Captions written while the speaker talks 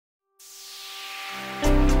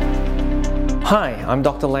Hi, I'm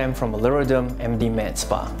Dr. Lam from AlluraDerm MD Med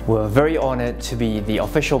Spa. We're very honored to be the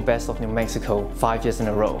official Best of New Mexico 5 years in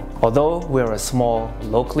a row. Although we're a small,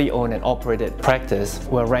 locally owned and operated practice,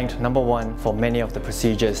 we're ranked #1 for many of the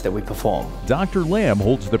procedures that we perform. Dr. Lam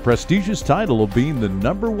holds the prestigious title of being the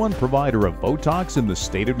 #1 provider of Botox in the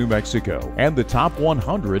state of New Mexico and the top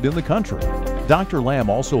 100 in the country. Dr. Lam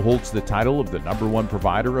also holds the title of the #1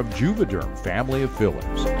 provider of Juvederm family of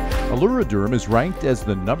fillers. AlluraDerm is ranked as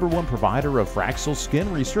the #1 provider of Fraxel skin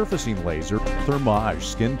resurfacing laser, Thermage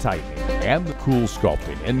skin tightening, and the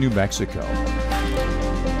CoolSculpting in New Mexico.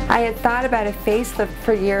 I had thought about a facelift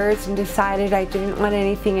for years and decided I didn't want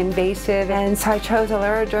anything invasive, and so I chose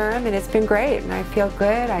AlluraDerm, and it's been great, and I feel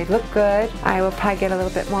good, I look good. I will probably get a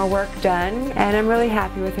little bit more work done, and I'm really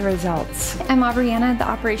happy with the results. I'm Aubriana, the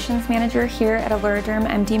operations manager here at AlluraDerm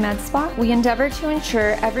MD Med Spa. We endeavor to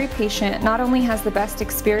ensure every patient not only has the best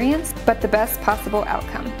experience, but the best possible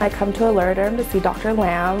outcome. I come to AlluraDerm to see Dr.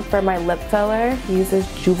 Lam for my lip filler. He uses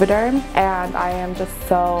Juvederm, and I am just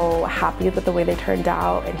so happy with the way they turned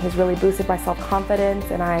out, and he's really boosted my self-confidence,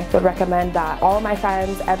 and I would recommend that all of my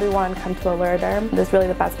friends, everyone, come to AlluraDerm. This is really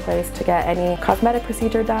the best place to get any cosmetic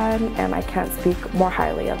procedure done, and I can't speak more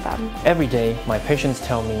highly of them. Every day, my patients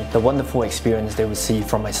tell me the wonderful experience they receive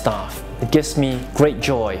from my staff. It gives me great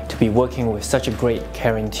joy to be working with such a great,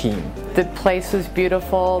 caring team. The place was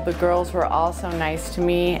beautiful, the girls were all so nice to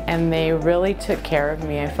me, and they really took care of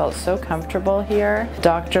me. I felt so comfortable here.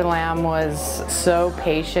 Dr. Lam was so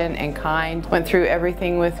patient and kind, went through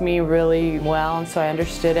everything with me really well, and so I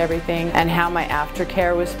understood everything and how my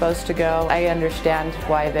aftercare was supposed to go. I understand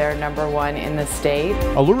why they're #1 in the state.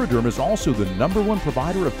 AlluraDerm is also the #1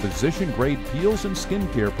 provider of physician-grade peels and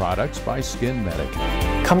skincare products by Skin Medic.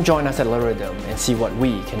 Come join us at AlluraDerm and see what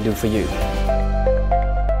we can do for you.